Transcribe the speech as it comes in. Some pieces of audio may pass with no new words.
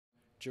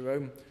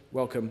Jerome,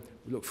 welcome.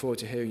 We look forward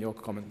to hearing your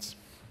comments.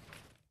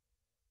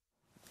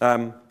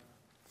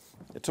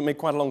 It took me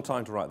quite a long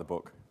time to write the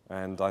book,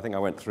 and I think I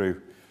went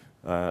through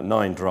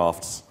 9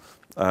 drafts.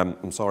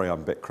 I'm sorry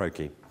I'm a bit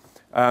croaky.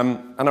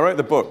 And I wrote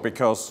the book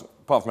because,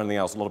 apart from anything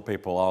else, a lot of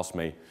people asked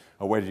me,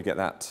 oh, where did you get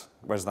that?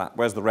 Where's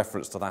the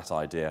reference to that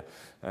idea?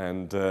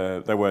 And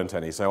there weren't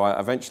any. So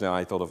eventually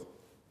I thought of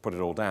put it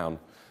all down.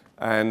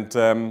 And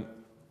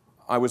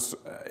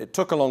it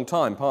took a long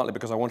time, partly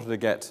because I wanted to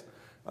get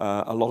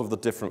a lot of the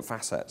different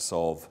facets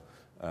of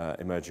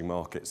emerging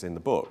markets in the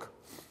book.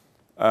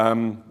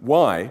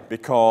 Why?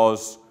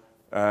 Because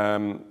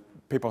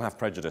people have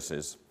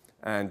prejudices,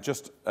 and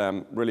just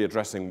really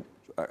addressing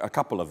a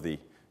couple of the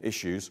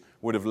issues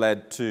would have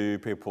led to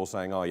people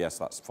saying, oh yes,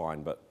 that's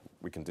fine, but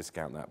we can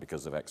discount that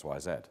because of X, Y,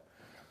 Z.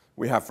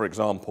 We have, for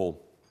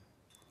example,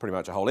 pretty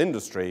much a whole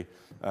industry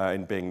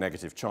in being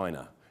negative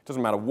China. It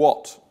doesn't matter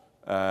what,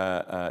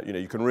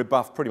 you can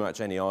rebuff pretty much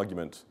any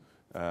argument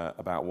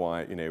about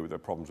why, there are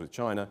problems with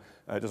China.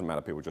 It doesn't matter,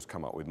 people just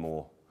come up with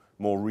more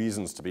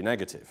reasons to be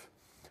negative.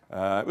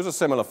 It was a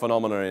similar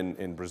phenomenon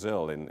in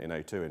Brazil in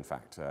 2002, in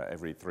fact.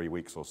 Every 3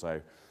 weeks or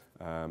so,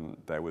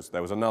 there was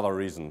another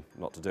reason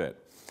not to do it.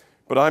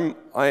 But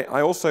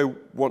I also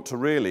want to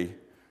really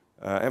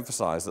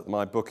emphasize that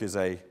my book is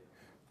a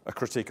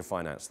critique of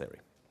finance theory.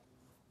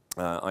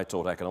 I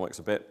taught economics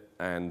a bit,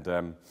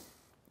 and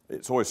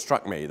it's always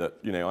struck me that,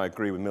 I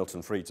agree with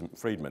Milton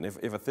Friedman.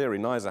 If a theory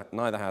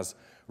neither has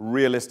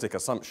realistic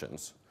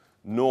assumptions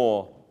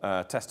nor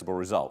testable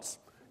results,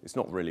 it's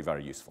not really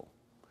very useful.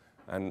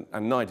 And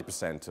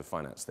 90% of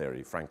finance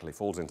theory, frankly,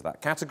 falls into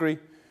that category.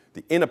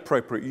 The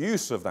inappropriate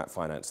use of that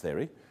finance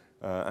theory,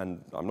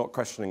 and I'm not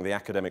questioning the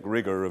academic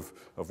rigor of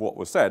what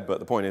was said, but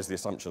the point is the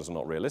assumptions are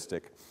not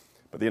realistic.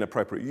 But the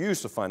inappropriate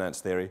use of finance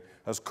theory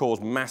has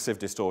caused massive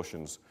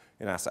distortions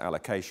in asset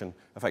allocation,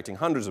 affecting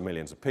hundreds of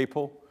millions of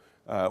people.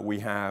 We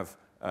have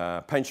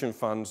pension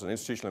funds and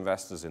institutional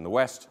investors in the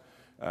West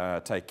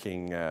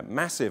taking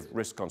massive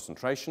risk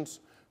concentrations,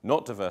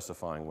 not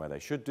diversifying where they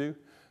should do.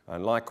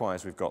 And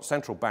likewise, we've got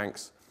central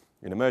banks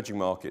in emerging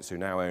markets who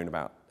now own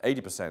about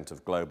 80%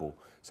 of global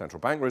central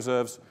bank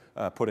reserves,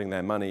 putting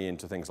their money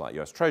into things like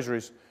US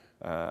Treasuries.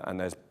 And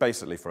there's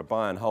basically, for a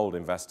buy and hold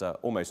investor,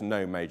 almost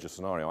no major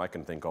scenario I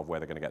can think of where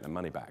they're going to get their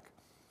money back.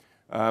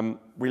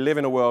 We live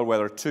in a world where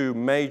there are 2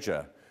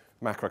 major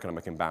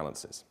macroeconomic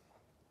imbalances.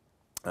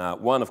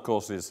 One, of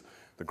course, is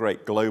the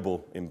great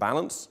global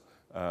imbalance,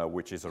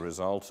 which is a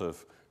result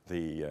of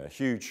the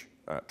huge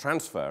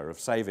transfer of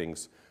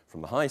savings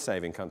from the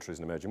high-saving countries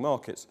in emerging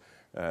markets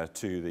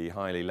to the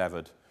highly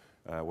levered,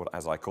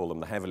 as I call them,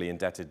 the heavily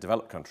indebted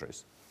developed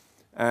countries.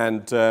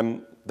 And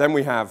then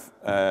we have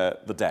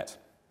the debt,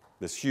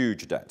 this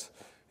huge debt.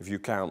 If you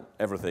count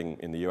everything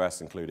in the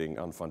US, including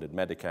unfunded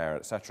Medicare,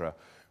 etc.,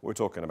 we're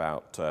talking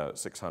about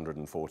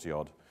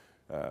 640-odd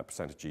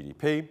percent of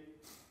GDP,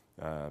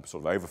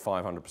 sort of over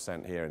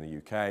 500% here in the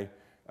UK.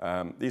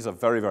 These are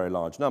very, very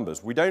large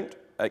numbers. We don't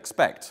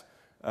expect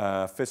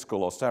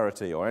fiscal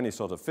austerity or any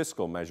sort of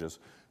fiscal measures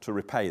to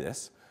repay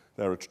this.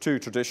 There are 2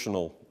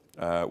 traditional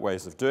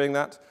ways of doing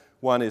that.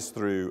 One is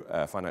through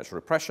financial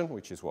repression,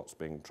 which is what's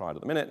being tried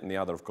at the minute, and the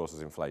other, of course,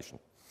 is inflation.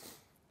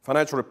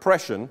 Financial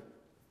repression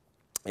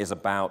is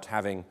about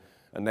having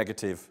a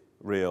negative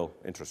real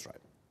interest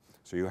rate.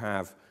 So you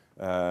have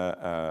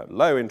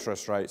low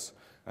interest rates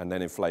and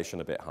then inflation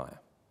a bit higher.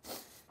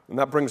 And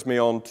that brings me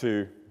on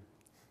to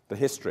the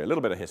history, a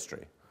little bit of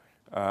history.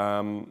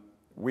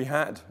 We've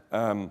had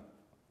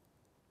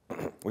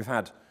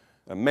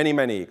many,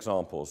 many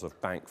examples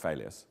of bank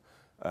failures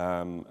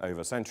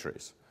over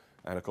centuries.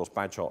 And of course,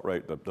 Bagehot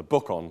wrote the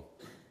book on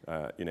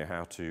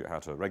how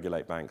to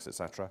regulate banks,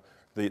 etc.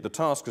 The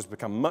task has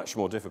become much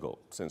more difficult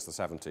since the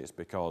 70s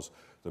because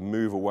the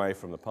move away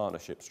from the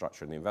partnership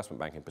structure in the investment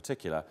bank in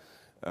particular,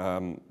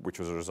 which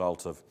was a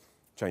result of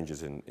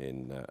changes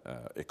in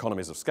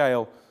economies of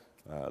scale,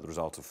 the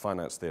result of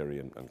finance theory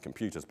and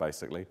computers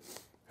basically,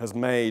 has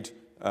made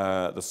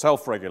the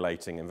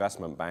self-regulating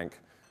investment bank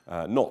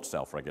not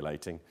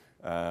self-regulating.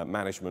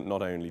 Management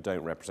not only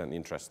don't represent the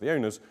interests of the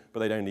owners,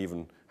 but they don't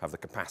even have the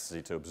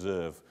capacity to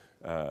observe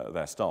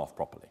their staff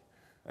properly.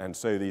 And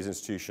so these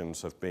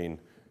institutions have been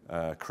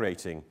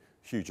creating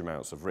huge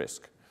amounts of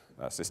risk,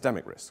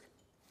 systemic risk.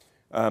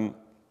 The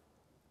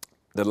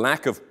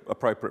lack of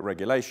appropriate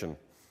regulation,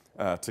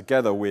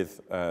 together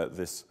with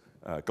this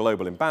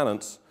global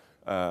imbalance,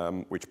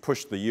 which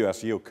pushed the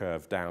US yield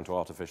curve down to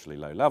artificially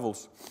low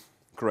levels,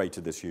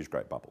 created this huge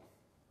great bubble.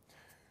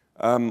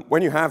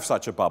 When you have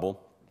such a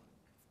bubble,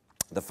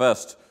 the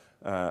first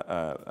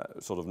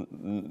sort of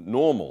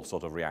normal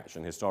sort of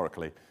reaction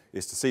historically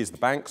is to seize the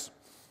banks,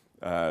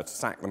 to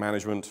sack the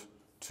management,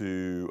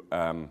 to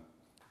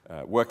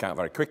work out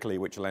very quickly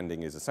which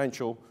lending is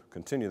essential,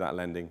 continue that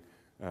lending,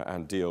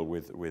 and deal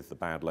with the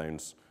bad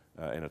loans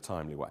in a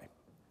timely way.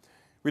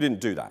 We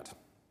didn't do that.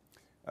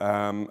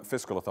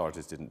 Fiscal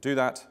authorities didn't do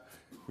that.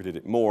 We did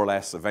it more or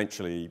less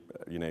eventually,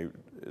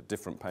 at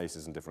different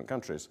paces in different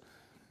countries.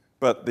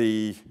 But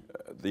the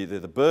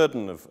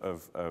burden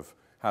of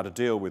how to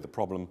deal with the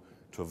problem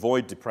to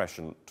avoid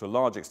depression, to a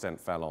large extent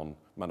fell on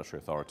monetary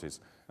authorities,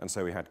 and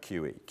so we had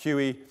QE.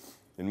 QE,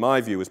 in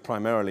my view, was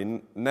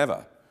primarily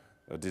never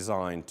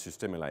designed to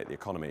stimulate the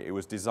economy. It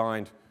was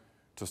designed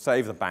to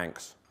save the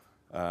banks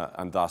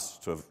and thus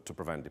to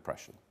prevent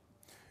depression.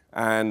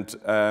 And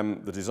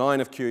the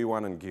design of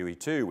QE1 and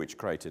QE2, which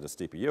created a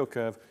steeper yield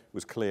curve,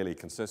 was clearly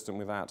consistent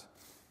with that.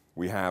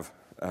 We have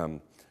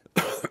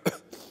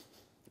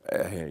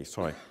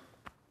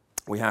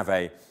we have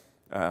a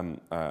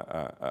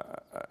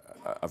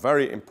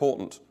very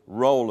important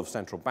role of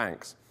central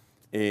banks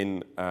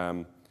in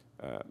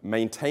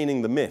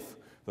maintaining the myth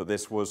that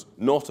this was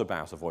not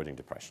about avoiding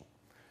depression.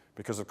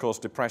 Because, of course,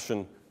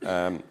 depression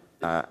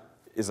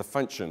is a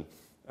function,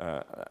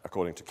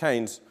 according to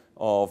Keynes,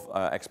 of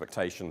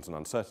expectations and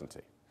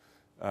uncertainty.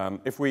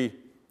 If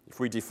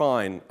we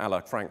define a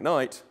la Frank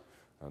Knight,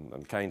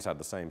 and Keynes had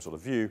the same sort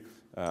of view,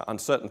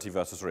 uncertainty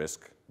versus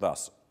risk,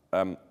 thus,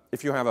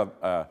 if you have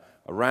a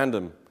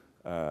random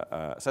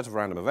set of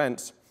random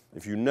events,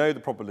 if you know the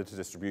probability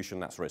distribution,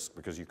 that's risk,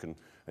 because you can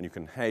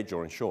hedge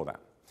or insure that.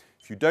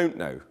 If you don't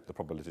know the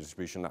probability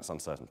distribution, that's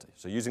uncertainty.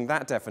 So using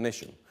that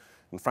definition,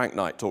 and Frank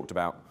Knight talked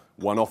about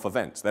one-off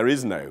events. There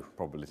is no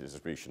probability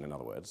distribution, in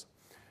other words.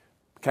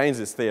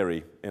 Keynes's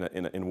theory,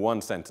 in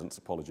one sentence,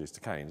 apologies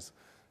to Keynes,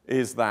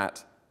 is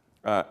that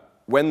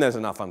when there's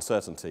enough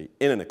uncertainty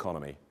in an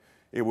economy,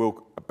 it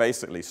will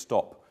basically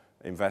stop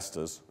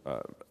investors,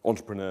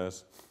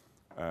 entrepreneurs,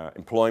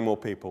 employing more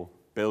people,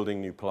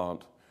 building new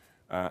plant,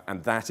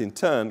 and that in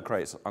turn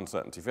creates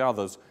uncertainty for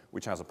others,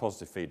 which has a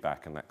positive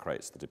feedback, and that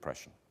creates the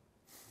depression.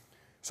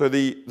 So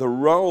the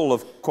role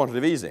of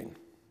quantitative easing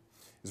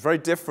is very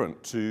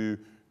different to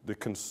the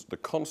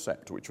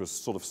concept which was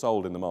sort of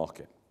sold in the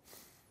market.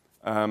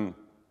 And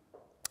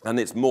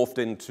it's morphed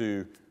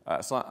into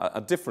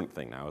a different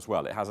thing now as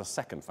well. It has a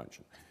second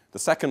function. The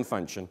second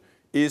function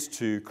is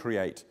to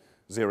create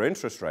zero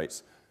interest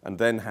rates and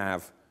then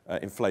have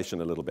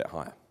inflation a little bit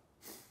higher.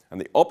 And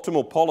the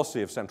optimal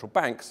policy of central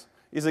banks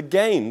is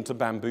again to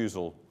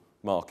bamboozle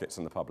markets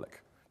and the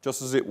public,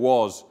 just as it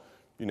was,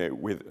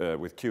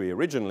 with QE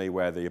originally,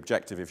 where the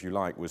objective, if you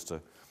like, was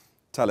to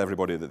tell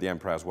everybody that the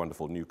emperor has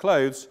wonderful new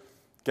clothes,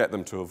 get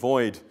them to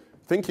avoid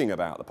thinking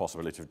about the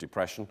possibility of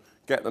depression,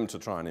 get them to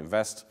try and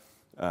invest,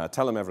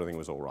 tell them everything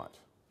was all right.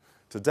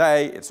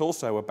 Today, it's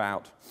also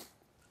about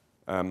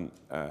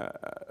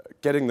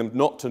getting them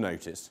not to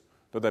notice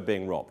that they're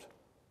being robbed.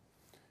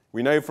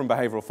 We know from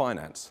behavioral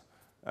finance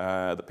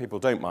that people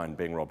don't mind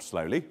being robbed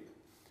slowly,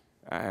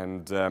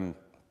 and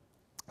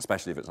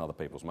especially if it's other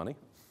people's money.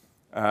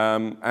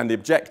 And the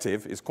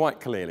objective is quite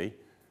clearly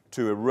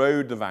to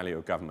erode the value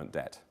of government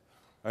debt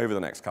over the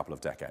next couple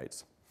of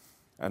decades.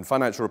 And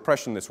financial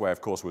repression this way, of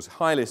course, was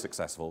highly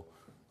successful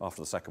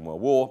after the Second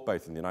World War,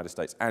 both in the United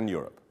States and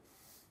Europe.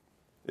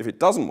 If it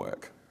doesn't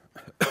work,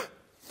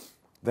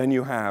 then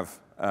you have,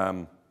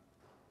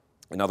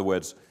 in other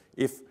words,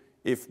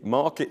 if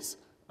markets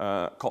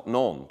cotton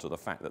on to the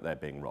fact that they're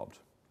being robbed,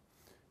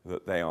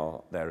 that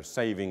their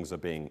savings are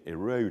being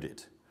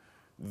eroded,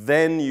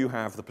 then you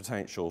have the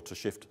potential to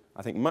shift,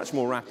 I think, much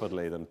more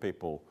rapidly than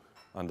people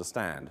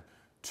understand,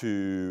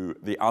 to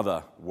the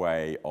other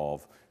way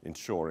of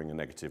ensuring a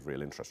negative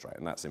real interest rate,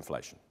 and that's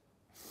inflation.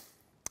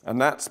 And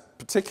that's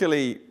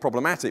particularly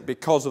problematic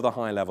because of the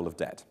high level of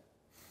debt.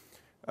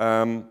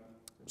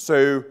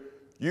 So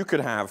you could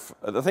have,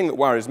 the thing that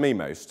worries me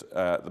most,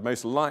 the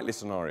most likely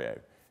scenario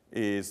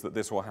is that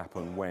this will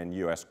happen when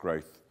US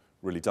growth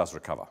really does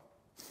recover.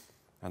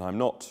 And I'm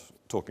not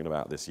talking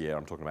about this year,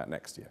 I'm talking about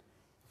next year.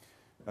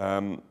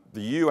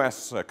 The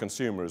US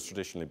consumer has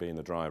traditionally been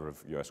the driver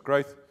of US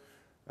growth.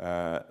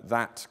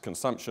 That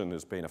consumption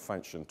has been a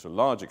function to a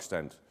large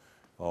extent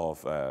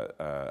of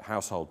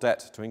household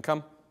debt to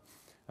income.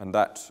 And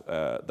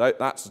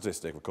that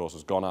statistic, of course,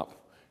 has gone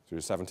up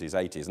through the 70s,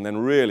 80s, and then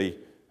really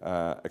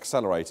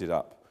accelerated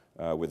up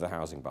with the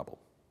housing bubble.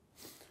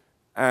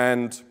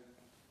 And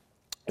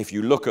if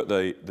you look at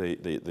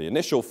the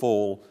initial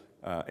fall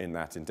in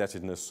that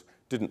indebtedness,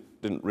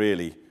 didn't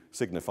really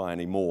signify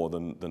any more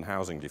than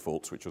housing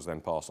defaults, which was then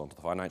passed on to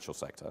the financial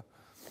sector.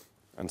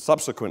 And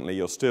subsequently,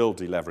 you're still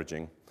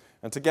deleveraging.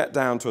 And to get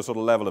down to a sort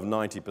of level of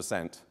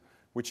 90%,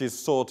 which is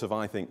sort of,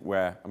 I think,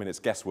 where, I mean, it's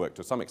guesswork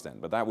to some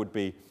extent, but that would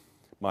be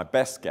my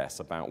best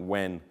guess about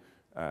when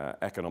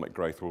economic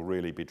growth will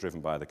really be driven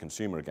by the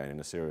consumer again in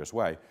a serious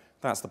way.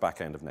 That's the back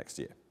end of next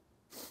year.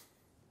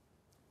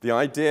 The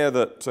idea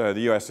that the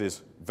US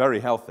is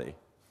very healthy,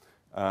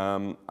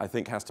 I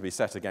think, has to be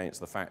set against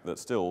the fact that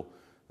still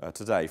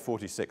today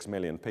 46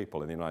 million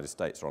people in the United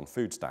States are on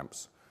food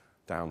stamps,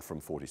 down from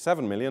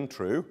 47 million,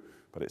 true,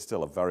 but it's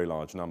still a very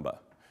large number.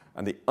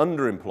 And the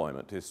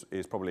underemployment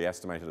is probably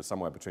estimated at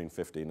somewhere between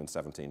 15 and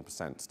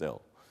 17%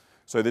 still.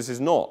 So this is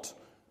not,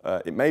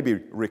 it may be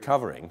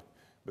recovering,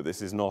 but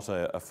this is not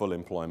a full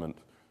employment,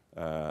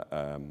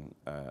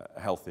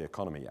 healthy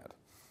economy yet.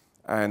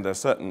 And there are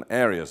certain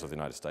areas of the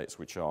United States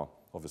which are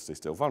obviously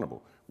still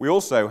vulnerable. We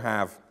also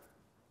have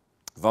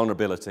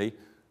vulnerability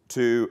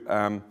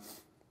to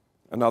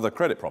another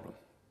credit problem.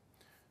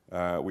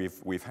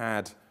 We've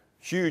had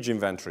huge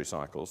inventory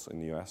cycles in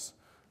the US,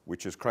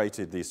 which has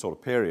created these sort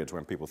of periods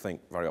when people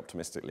think very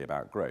optimistically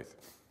about growth,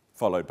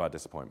 followed by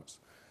disappointments.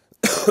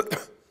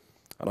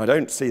 And I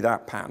don't see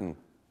that pattern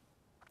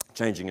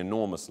changing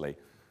enormously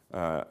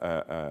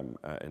in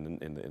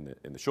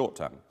the short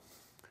term.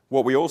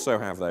 What we also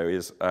have, though,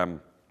 is a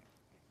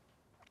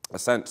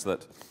sense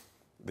that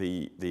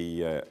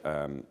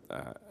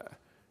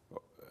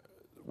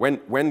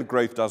when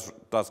growth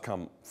does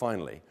come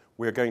finally,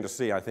 we're going to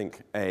see, I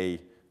think, a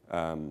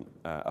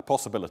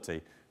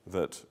possibility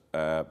that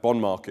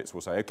bond markets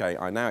will say, okay,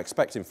 I now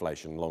expect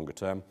inflation longer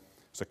term,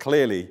 so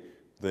clearly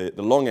the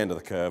long end of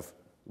the curve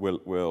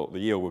the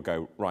yield will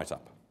go right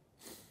up.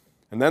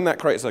 And then that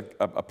creates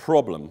a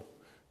problem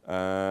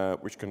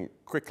which can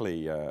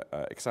quickly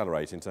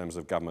accelerate in terms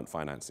of government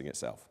financing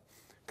itself.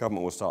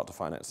 Government will start to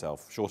finance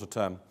itself shorter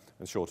term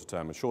and shorter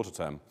term and shorter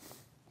term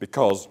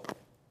because,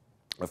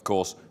 of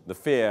course, the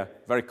fear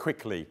very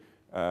quickly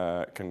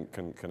can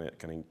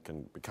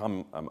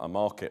become a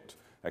market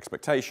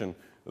expectation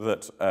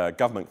that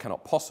government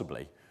cannot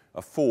possibly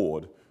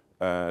afford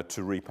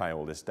to repay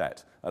all this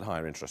debt at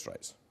higher interest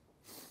rates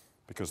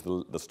because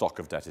the stock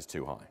of debt is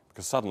too high.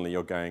 Because suddenly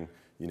you're going,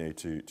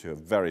 to a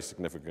very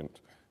significant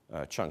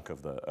chunk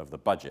of the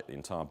budget, the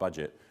entire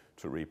budget,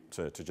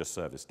 to just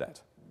service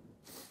debt.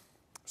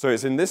 So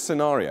it's in this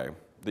scenario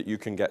that you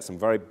can get some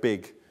very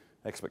big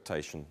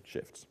expectation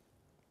shifts.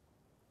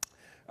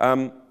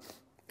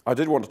 I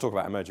did want to talk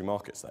about emerging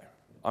markets, though.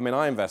 I mean,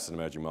 I invest in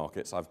emerging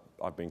markets.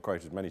 I've been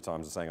quoted many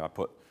times as saying I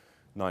put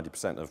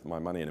 90% of my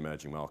money in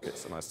emerging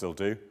markets, and I still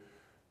do,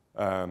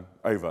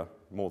 over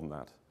more than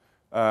that.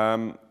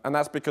 And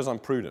that's because I'm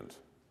prudent.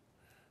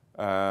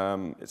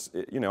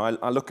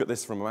 I look at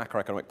this from a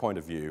macroeconomic point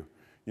of view.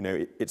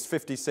 It's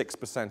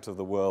 56% of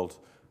the world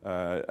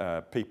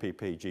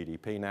PPP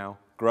GDP now,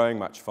 growing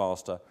much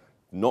faster,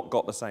 not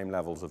got the same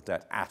levels of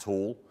debt at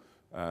all,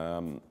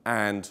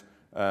 and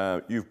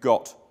you've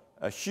got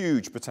a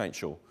huge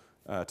potential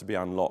to be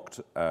unlocked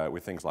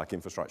with things like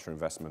infrastructure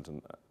investment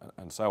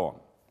and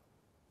so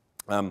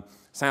on.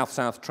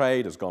 South-South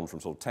trade has gone from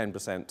sort of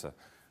 10% to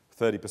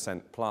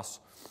 30% plus.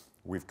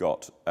 We've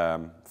got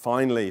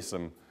finally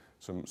some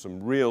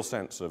real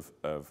sense of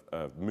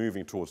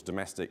moving towards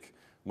domestic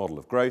model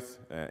of growth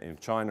in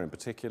China in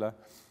particular.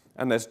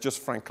 And there's just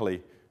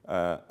frankly,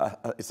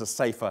 it's a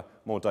safer,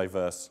 more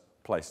diverse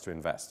place to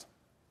invest.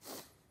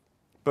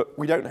 But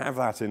we don't have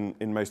that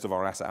in most of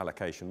our asset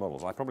allocation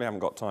models. I probably haven't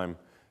got time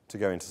to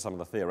go into some of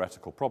the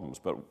theoretical problems,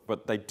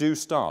 but they do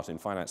start in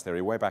finance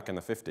theory way back in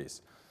the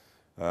 50s.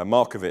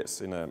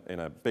 Markowitz, in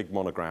a big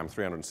monogram,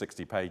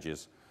 360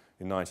 pages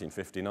in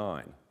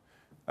 1959,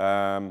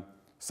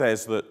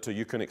 says that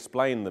you can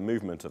explain the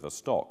movement of a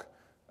stock,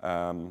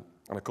 and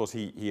of course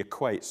he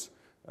equates,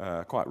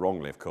 quite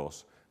wrongly of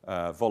course,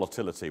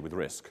 volatility with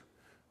risk.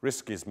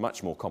 Risk is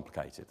much more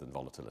complicated than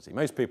volatility.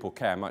 Most people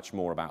care much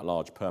more about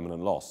large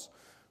permanent loss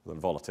than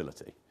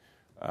volatility.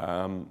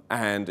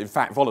 And in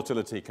fact,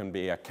 volatility can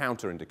be a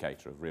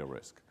counter-indicator of real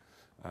risk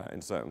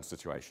in certain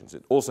situations.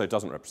 It also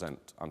doesn't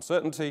represent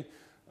uncertainty.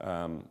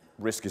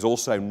 Risk is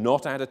also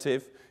not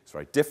additive. It's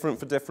very different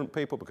for different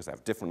people because they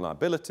have different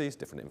liabilities,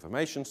 different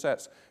information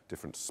sets,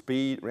 different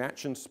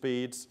reaction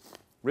speeds.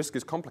 Risk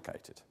is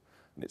complicated.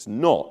 And it's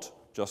not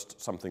just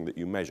something that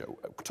you measure.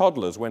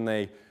 Toddlers, when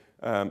they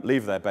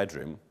leave their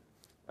bedroom,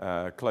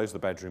 close the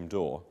bedroom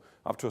door,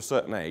 up to a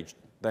certain age,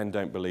 then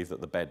don't believe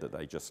that the bed that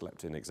they just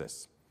slept in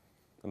exists.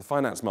 And the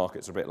finance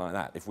markets are a bit like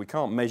that. If we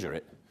can't measure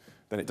it,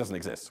 then it doesn't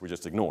exist. We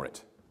just ignore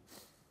it.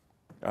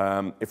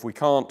 If we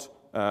can't,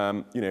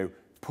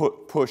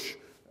 push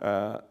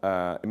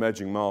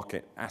emerging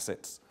market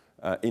assets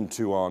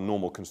into our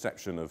normal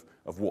conception of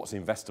what's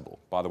investable.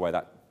 By the way,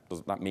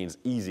 that means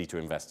easy to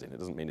invest in. It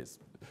doesn't mean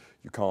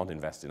you can't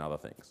invest in other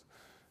things.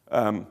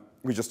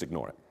 We just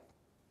ignore it.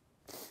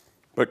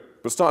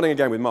 But starting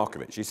again with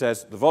Markowitz, he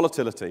says the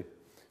volatility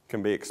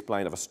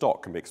of a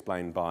stock can be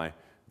explained by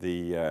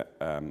the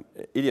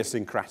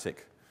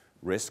idiosyncratic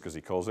risk, as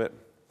he calls it,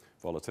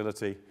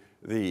 volatility,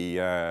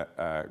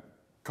 the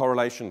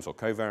correlations or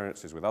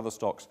covariances with other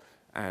stocks,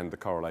 and the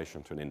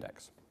correlation to an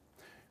index.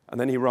 And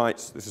then he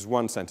writes, this is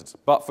one sentence,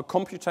 but for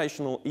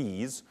computational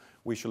ease,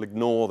 we shall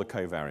ignore the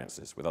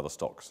covariances with other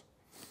stocks.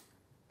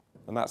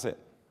 And that's it.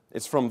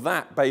 It's from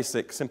that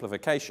basic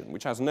simplification,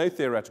 which has no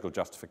theoretical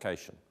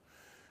justification.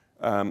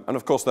 And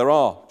of course, there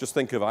are, just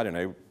think of, I don't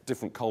know,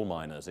 different coal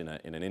miners in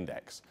an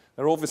index.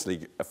 They're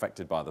obviously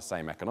affected by the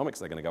same economics.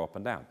 They're going to go up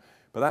and down.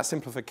 But that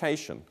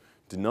simplification,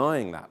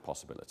 denying that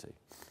possibility,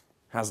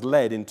 has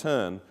led in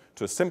turn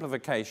to a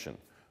simplification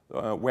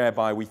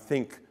whereby we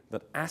think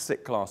that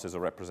asset classes are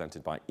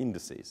represented by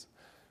indices,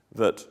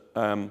 that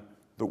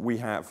we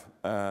have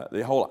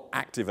the whole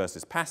active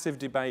versus passive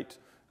debate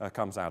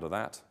comes out of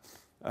that.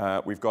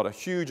 We've got a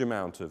huge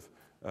amount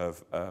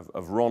of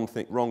wrong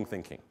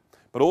thinking.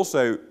 But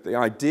also the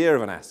idea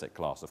of an asset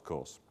class, of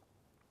course,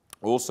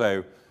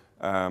 also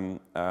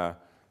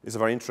is a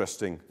very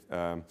interesting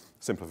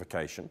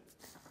simplification.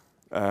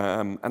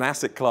 An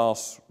asset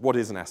class, what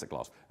is an asset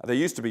class? There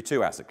used to be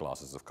two asset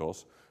classes, of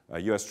course.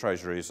 US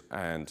Treasuries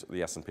and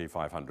the S&P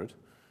 500.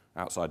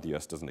 Outside the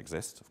US doesn't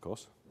exist, of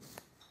course.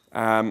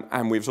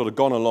 And we've sort of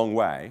gone a long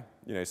way.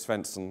 You know,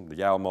 Svensson, the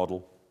Yale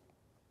model,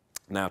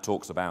 now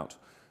talks about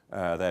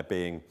there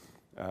being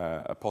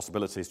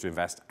possibilities to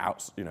invest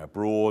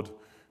abroad.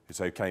 It's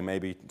okay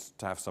maybe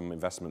to have some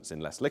investments in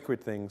less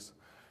liquid things.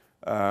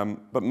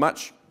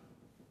 But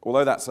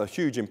although that's a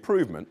huge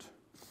improvement,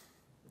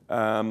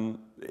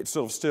 it's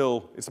sort of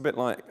still, it's a bit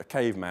like a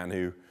caveman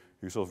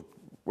who sort of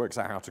works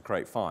out how to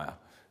create fire.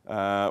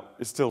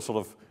 It's still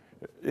sort of,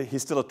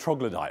 he's still a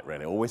troglodyte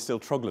really, or we're still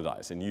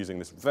troglodytes in using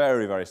this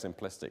very, very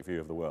simplistic view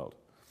of the world.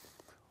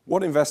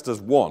 What investors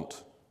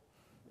want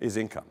is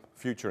income,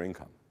 future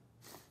income.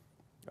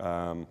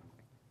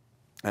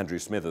 Andrew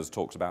Smithers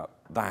talks about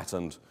that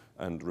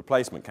and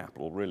replacement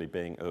capital really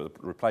being,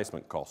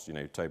 replacement cost, you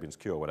know, Tobin's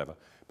Q or whatever,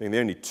 being the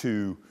only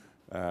two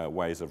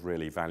ways of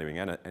really valuing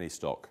any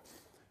stock.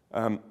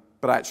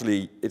 But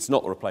actually, it's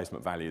not the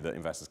replacement value that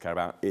investors care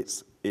about,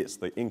 it's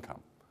the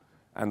income.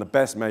 And the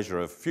best measure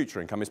of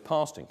future income is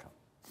past income.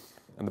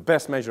 And the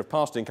best measure of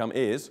past income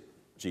is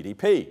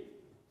GDP.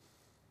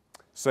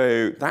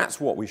 So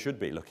that's what we should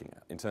be looking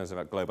at in terms of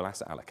our global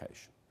asset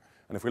allocation.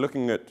 And if we're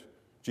looking at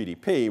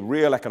GDP,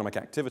 real economic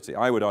activity,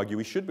 I would argue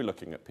we should be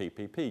looking at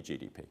PPP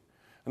GDP.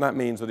 And that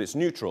means that it's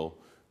neutral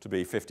to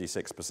be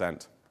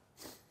 56%.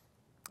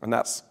 And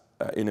that's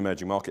in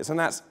emerging markets. And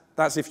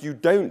that's if you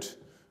don't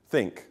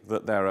think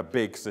that there are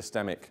big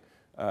systemic,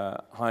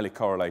 highly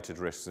correlated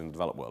risks in the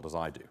developed world, as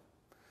I do.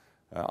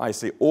 I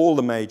see all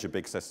the major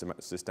big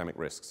systemic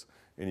risks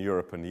in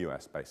Europe and the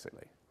US,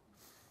 basically.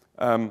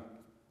 And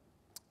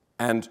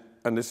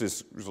this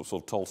is sort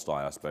of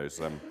Tolstoy, I suppose.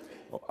 At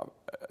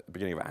the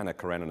beginning of Anna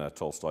Karenina,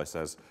 Tolstoy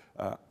says,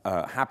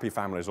 happy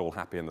families are all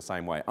happy in the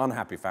same way.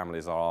 Unhappy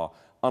families are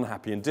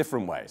unhappy in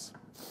different ways.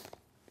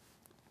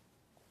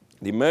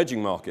 The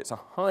emerging markets are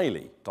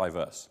highly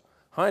diverse,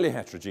 highly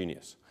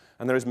heterogeneous,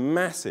 and there is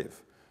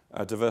massive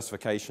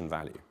diversification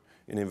value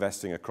in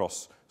investing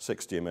across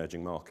 60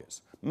 emerging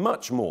markets,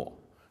 much more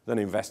than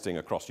investing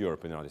across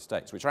Europe and the United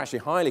States, which are actually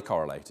highly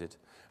correlated,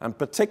 and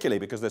particularly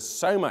because there's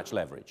so much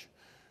leverage,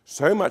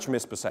 so much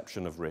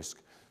misperception of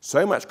risk,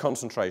 so much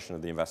concentration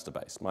of the investor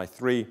base. My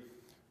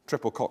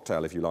triple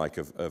cocktail, if you like,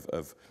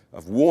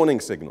 of warning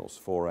signals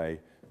for a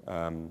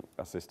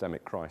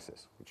systemic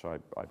crisis, which I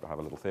have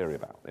a little theory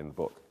about in the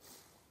book.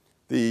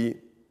 The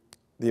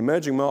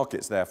emerging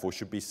markets, therefore,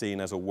 should be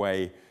seen as a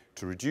way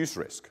to reduce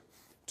risk,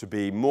 to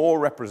be more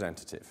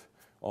representative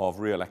of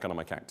real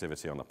economic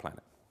activity on the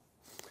planet.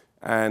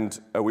 And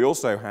we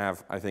also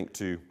have, I think,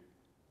 to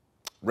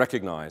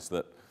recognize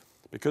that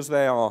because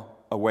they are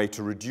a way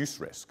to reduce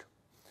risk,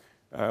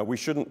 we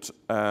shouldn't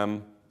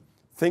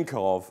think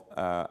of,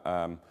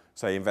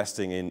 say,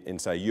 investing in,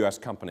 say, a US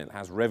company that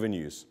has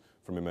revenues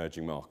from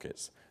emerging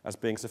markets as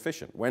being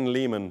sufficient. When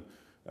Lehman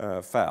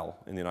fell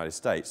in the United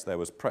States, there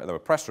were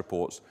press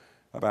reports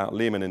about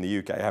Lehman in the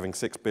UK having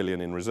 $6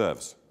 billion in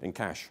reserves, in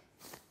cash.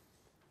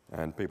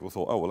 And people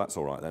thought, oh, well, that's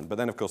all right then. But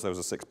then, of course, there was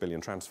a $6 billion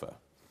transfer.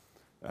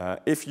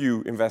 If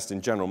you invest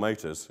in General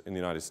Motors in the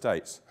United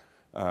States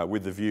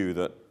with the view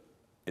that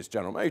it's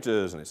General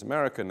Motors and it's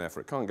American,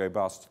 therefore it can't go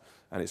bust,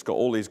 and it's got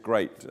all these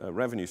great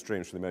revenue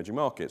streams from the emerging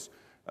markets,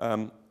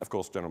 of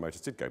course, General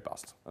Motors did go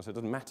bust. And so it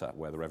doesn't matter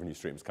where the revenue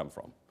streams come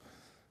from.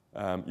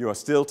 You are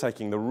still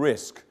taking the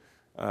risk,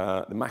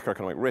 the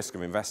macroeconomic risk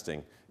of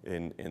investing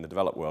in the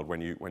developed world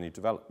when you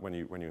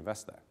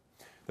invest there.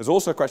 There's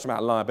also a question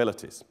about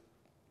liabilities.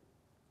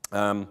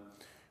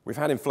 We've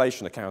had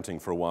inflation accounting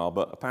for a while,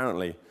 but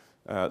apparently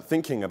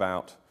thinking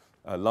about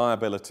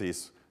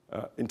liabilities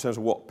in terms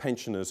of what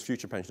pensioners,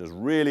 future pensioners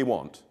really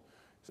want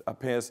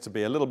appears to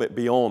be a little bit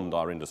beyond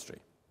our industry.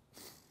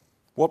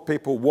 What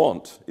people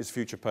want is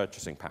future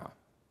purchasing power.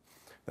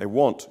 They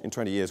want, in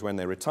 20 years when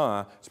they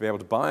retire, to be able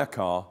to buy a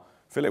car,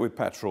 fill it with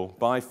petrol,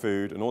 buy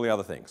food, and all the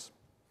other things.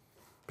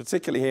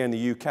 Particularly here in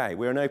the UK,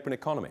 we're an open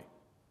economy.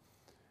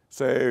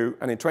 So,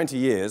 and in 20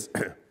 years,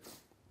 I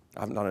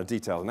haven't done a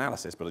detailed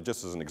analysis, but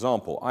just as an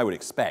example, I would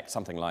expect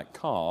something like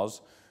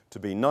cars to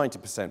be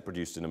 90%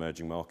 produced in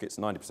emerging markets,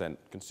 90%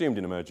 consumed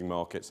in emerging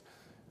markets,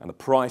 and the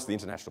price, the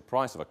international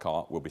price of a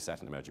car will be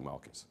set in emerging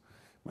markets.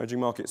 Emerging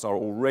markets are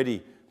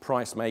already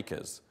price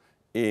makers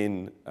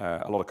in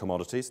a lot of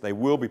commodities. They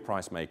will be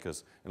price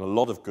makers in a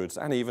lot of goods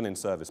and even in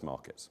service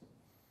markets,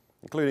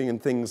 including in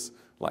things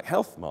like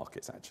health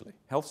markets, actually,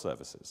 health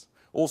services,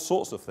 all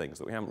sorts of things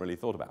that we haven't really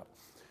thought about.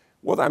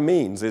 What that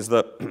means is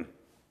that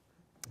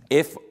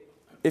if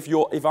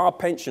our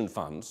pension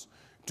funds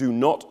do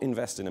not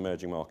invest in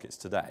emerging markets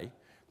today,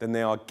 then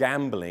they are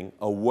gambling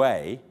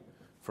away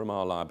from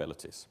our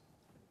liabilities.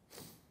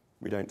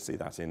 We don't see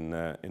that in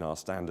our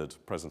standard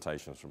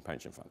presentations from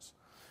pension funds.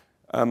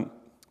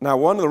 Now,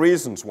 one of the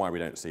reasons why we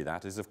don't see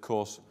that is, of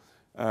course,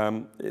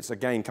 it's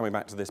again coming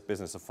back to this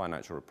business of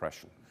financial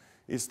repression.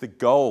 It's the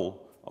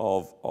goal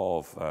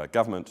of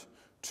government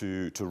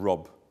to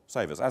rob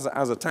savers.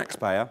 As a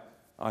taxpayer,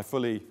 I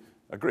fully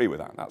agree with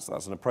that.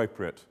 That's an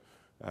appropriate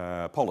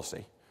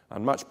policy,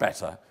 and much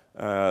better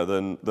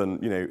than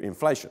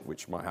inflation,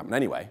 which might happen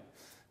anyway.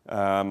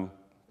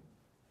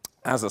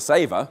 As a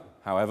saver,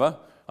 however,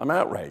 I'm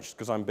outraged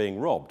because I'm being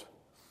robbed.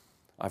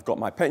 I've got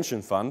my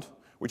pension fund,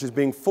 which is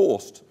being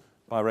forced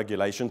by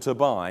regulation to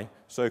buy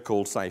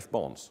so-called safe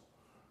bonds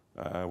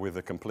with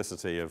the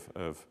complicity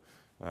of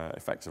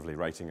effectively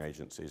rating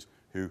agencies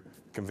who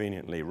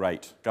conveniently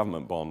rate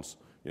government bonds,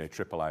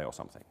 AAA or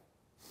something.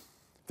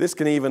 This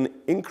can even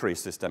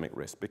increase systemic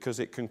risk because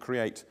it can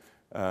create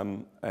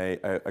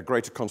a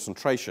greater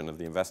concentration of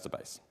the investor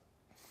base.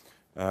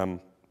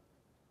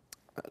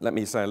 Let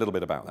me say a little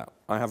bit about that.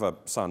 I have a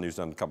son who's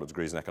done a couple of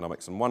degrees in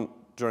economics, and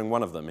during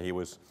one of them he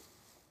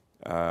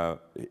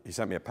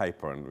sent me a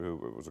paper and there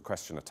was a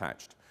question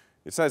attached.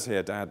 It says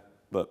here, Dad,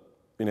 that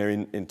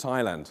in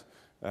Thailand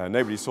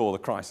nobody saw the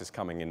crisis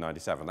coming in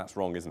 '97. That's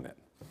wrong, isn't it?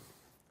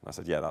 And I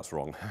said, yeah, that's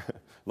wrong.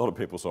 A lot of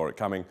people saw it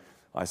coming.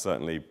 I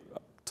certainly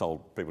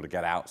told people to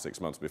get out 6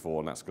 months before,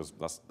 and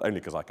that's only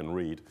because I can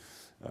read.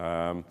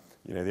 The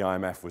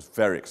IMF was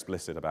very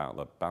explicit about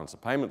the balance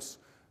of payments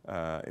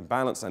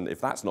imbalance, and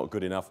if that's not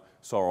good enough,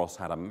 Soros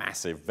had a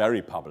massive,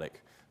 very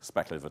public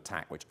speculative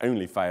attack, which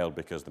only failed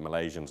because the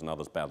Malaysians and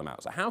others bailed them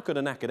out. So how could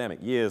an academic,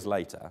 years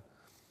later,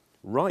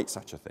 write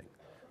such a thing?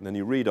 And then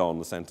you read on,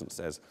 the sentence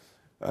says,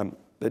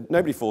 that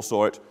nobody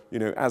foresaw it,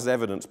 as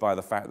evidenced by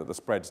the fact that the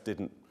spreads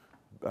didn't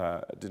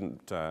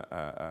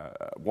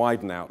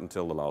widen out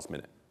until the last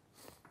minute.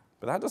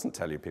 But that doesn't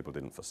tell you people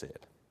didn't foresee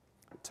it.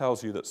 It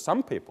tells you that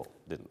some people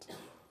didn't.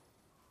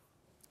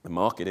 The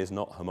market is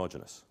not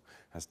homogeneous.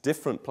 It has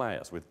different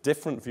players with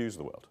different views of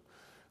the world.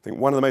 I think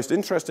one of the most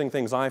interesting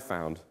things I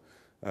found,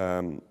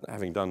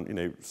 having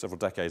done several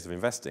decades of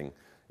investing,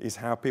 is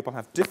how people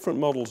have different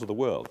models of the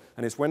world.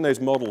 And it's when those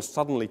models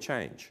suddenly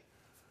change.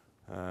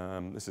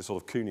 This is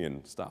sort of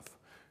Kuhnian stuff.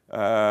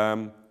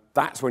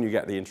 That's when you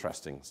get the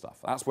interesting stuff.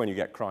 That's when you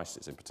get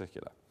crises in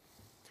particular.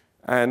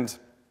 And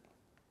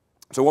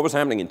so what was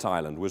happening in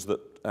Thailand was that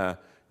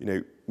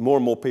more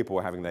and more people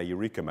were having their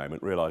eureka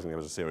moment, realizing there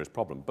was a serious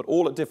problem, but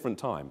all at different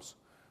times,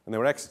 and they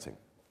were exiting.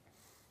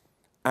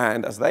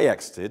 And as they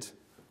exited,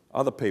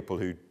 other people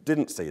who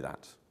didn't see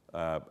that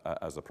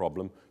as a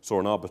problem saw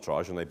an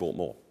arbitrage and they bought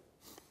more.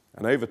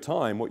 And over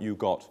time, what you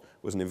got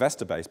was an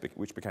investor base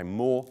which became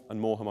more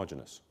and more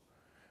homogeneous,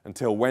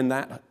 until when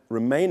that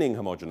remaining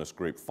homogeneous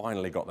group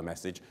finally got the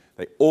message,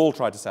 they all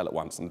tried to sell at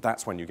once, and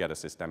that's when you get a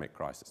systemic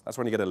crisis. That's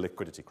when you get a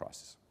liquidity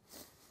crisis.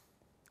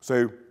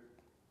 So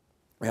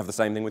we have the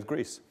same thing with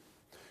Greece.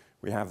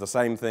 We have the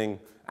same thing,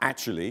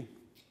 actually,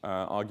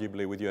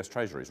 arguably with US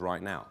Treasuries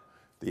right now.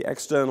 The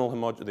external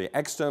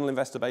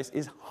investor base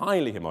is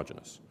highly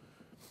homogeneous.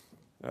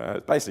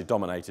 It's basically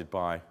dominated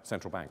by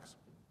central banks.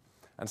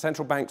 And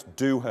central banks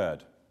do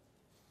herd,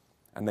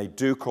 and they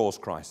do cause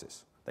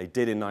crisis. They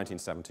did in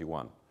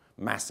 1971,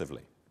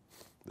 massively.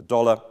 The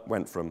dollar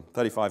went from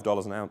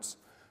 $35 an ounce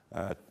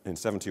in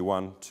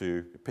 71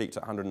 to it peaked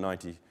at $194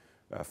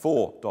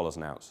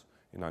 an ounce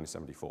in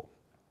 1974.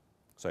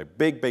 So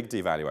big, big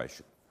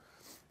devaluation.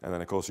 And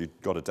then, of course, you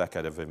got a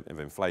decade of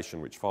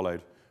inflation which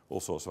followed, all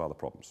sorts of other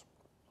problems.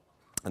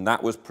 And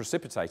that was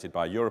precipitated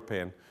by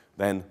European,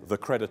 then the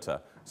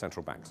creditor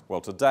central banks.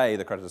 Well, today,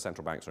 the creditor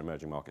central banks are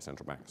emerging market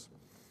central banks.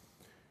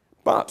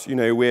 But,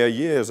 we're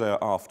years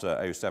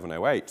after 07,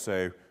 08,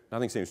 so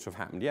nothing seems to have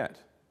happened yet.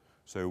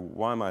 So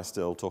why am I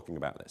still talking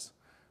about this?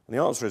 And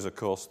the answer is, of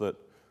course, that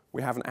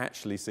we haven't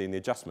actually seen the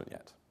adjustment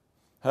yet.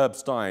 Herb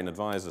Stein,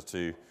 advisor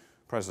to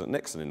President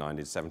Nixon in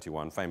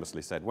 1971,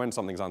 famously said, when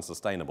something's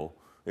unsustainable,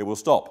 it will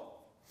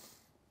stop.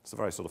 It's a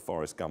very sort of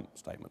Forrest Gump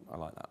statement. I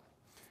like that.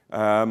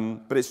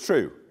 But it's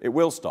true. It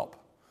will stop.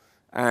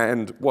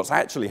 And what's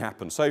actually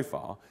happened so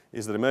far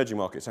is that emerging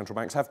market central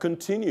banks have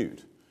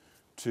continued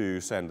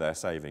to send their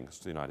savings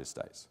to the United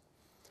States.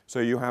 So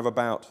you have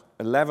about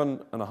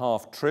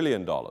 $11.5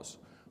 trillion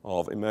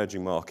of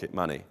emerging market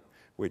money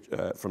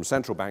from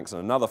central banks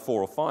and another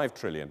 4 or 5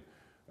 trillion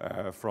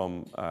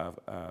from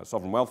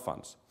sovereign wealth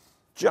funds,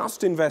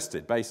 just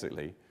invested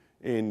basically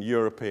in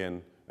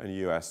European and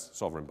US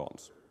sovereign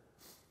bonds.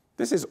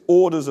 This is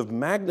orders of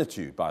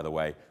magnitude, by the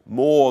way,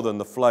 more than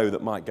the flow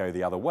that might go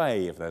the other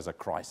way if there's a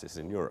crisis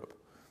in Europe.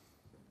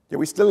 Yet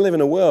we still live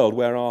in a world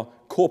where our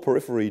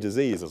corporifery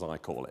disease, as I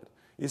call it,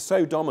 is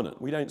so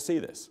dominant. We don't see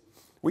this.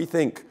 We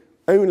think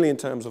only in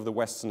terms of the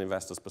Western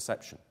investor's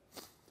perception.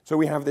 So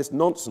we have this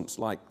nonsense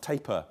like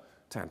taper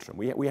tantrum.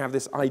 We have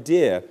this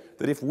idea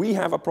that if we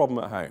have a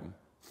problem at home,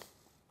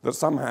 that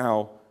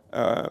somehow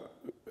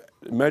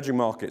emerging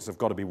markets have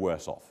got to be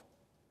worse off.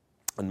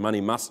 And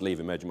money must leave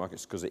emerging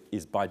markets because it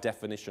is by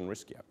definition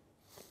riskier.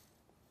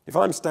 If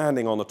I'm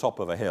standing on the top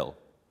of a hill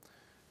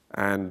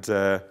and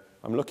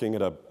I'm looking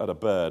at a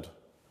bird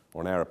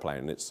or an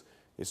aeroplane,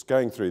 it's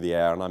going through the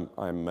air, and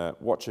I'm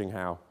watching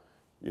how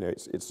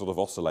it's sort of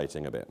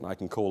oscillating a bit, and I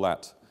can call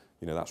that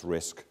that's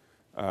risk.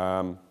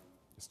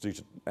 It's due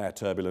to air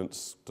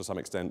turbulence to some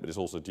extent, but it's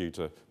also due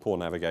to poor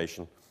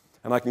navigation,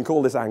 and I can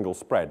call this angle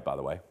spread, by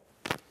the way.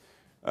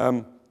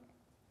 And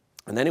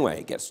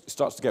anyway, it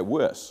starts to get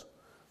worse.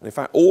 And in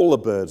fact, all the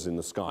birds in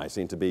the sky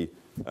seem to be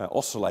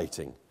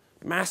oscillating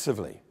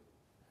massively.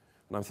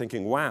 And I'm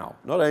thinking, wow,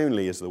 not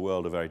only is the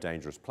world a very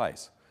dangerous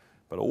place,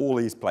 but all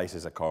these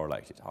places are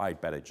correlated.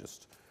 I'd better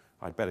just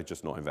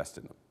not invest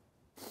in them.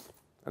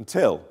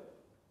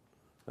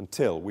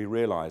 Until we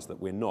realize that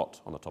we're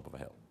not on the top of a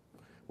hill.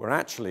 We're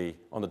actually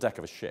on the deck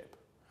of a ship,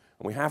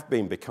 and we have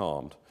been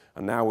becalmed,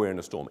 and now we're in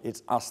a storm.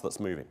 It's us that's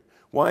moving.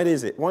 Why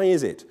is it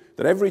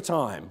that every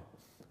time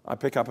I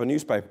pick up a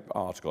newspaper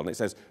article and it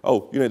says,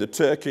 oh, the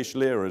Turkish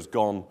lira has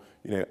gone,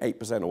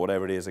 8% or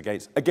whatever it is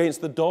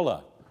against the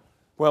dollar?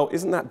 Well,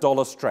 isn't that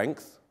dollar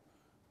strength?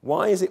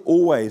 Why is it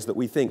always that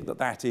we think that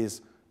that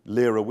is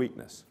lira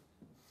weakness?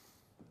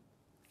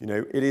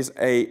 It is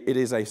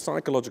a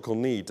psychological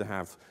need to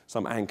have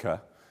some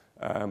anchor,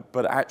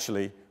 but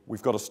actually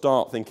we've got to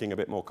start thinking a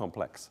bit more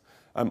complex.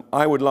 I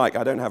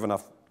don't have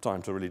enough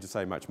time to really to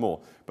say much more,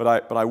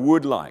 but I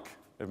would like,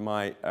 if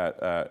my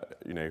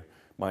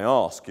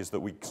ask is that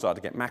we start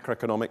to get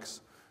macroeconomics,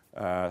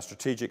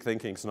 strategic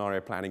thinking, scenario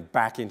planning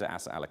back into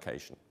asset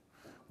allocation.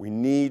 We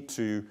need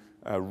to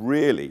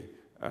really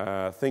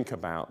think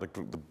about the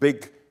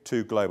big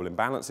two global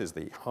imbalances,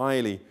 the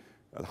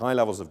high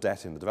levels of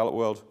debt in the developed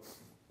world,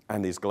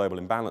 and these global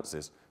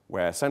imbalances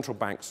where central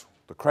banks,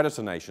 the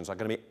creditor nations, are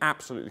going to be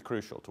absolutely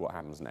crucial to what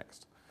happens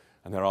next.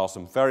 And there are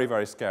some very,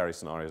 very scary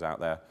scenarios out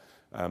there,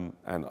 and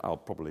I'll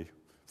probably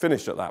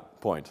finish at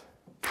that point.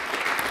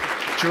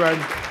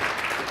 Jerome,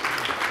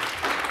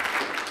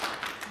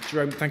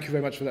 thank you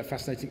very much for that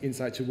fascinating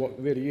insight to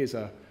what really is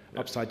a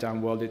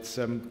upside-down world. It's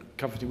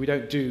comforting. We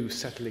don't do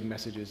settling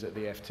messages at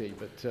the FT,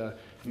 but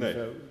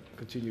you've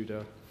continued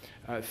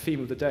a theme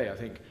of the day, I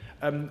think.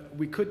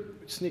 We could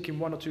sneak in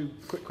one or two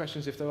quick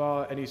questions if there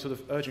are any sort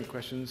of urgent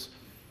questions.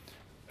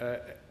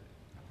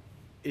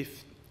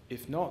 If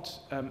not,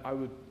 I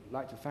would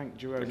like to thank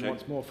Jerome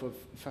once more for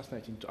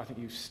fascinating. I think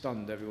you've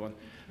stunned everyone.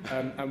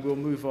 And we'll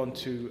move on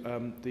to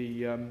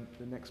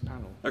the next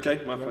panel.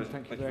 Okay, my pleasure.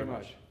 Thank you very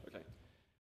much.